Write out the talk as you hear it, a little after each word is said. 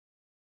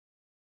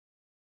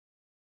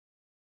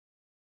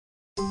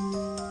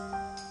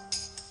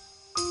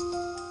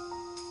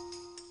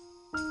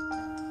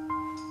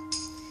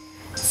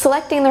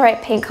Selecting the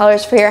right paint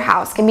colors for your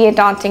house can be a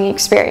daunting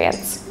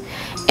experience.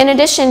 In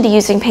addition to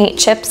using paint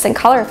chips and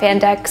color fan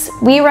decks,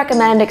 we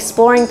recommend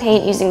exploring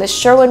paint using the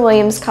Sherwin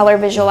Williams Color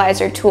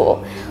Visualizer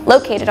tool,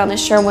 located on the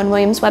Sherwin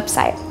Williams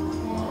website.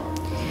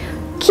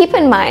 Keep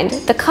in mind,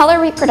 the color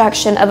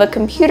reproduction of a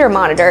computer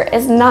monitor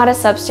is not a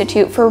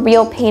substitute for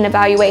real paint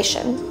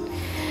evaluation.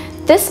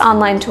 This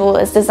online tool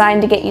is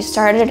designed to get you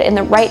started in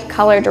the right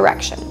color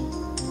direction.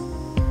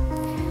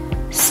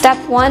 Step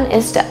 1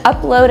 is to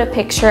upload a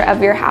picture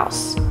of your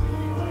house.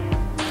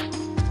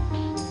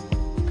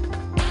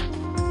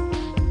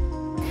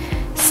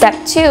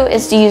 Step 2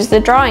 is to use the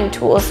drawing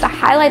tools to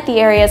highlight the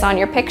areas on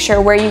your picture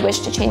where you wish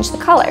to change the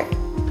color.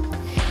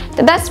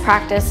 The best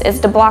practice is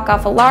to block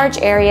off a large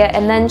area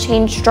and then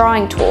change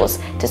drawing tools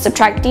to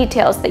subtract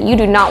details that you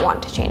do not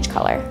want to change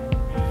color.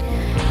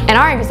 In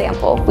our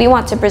example, we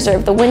want to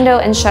preserve the window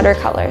and shutter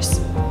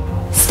colors.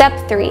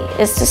 Step 3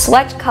 is to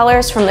select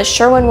colors from the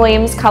Sherwin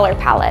Williams color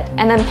palette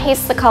and then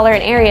paste the color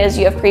in areas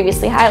you have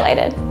previously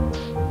highlighted.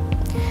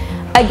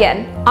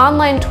 Again,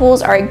 online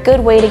tools are a good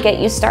way to get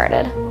you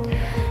started.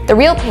 The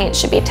real paint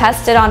should be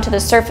tested onto the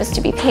surface to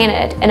be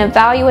painted and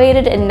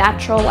evaluated in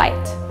natural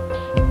light.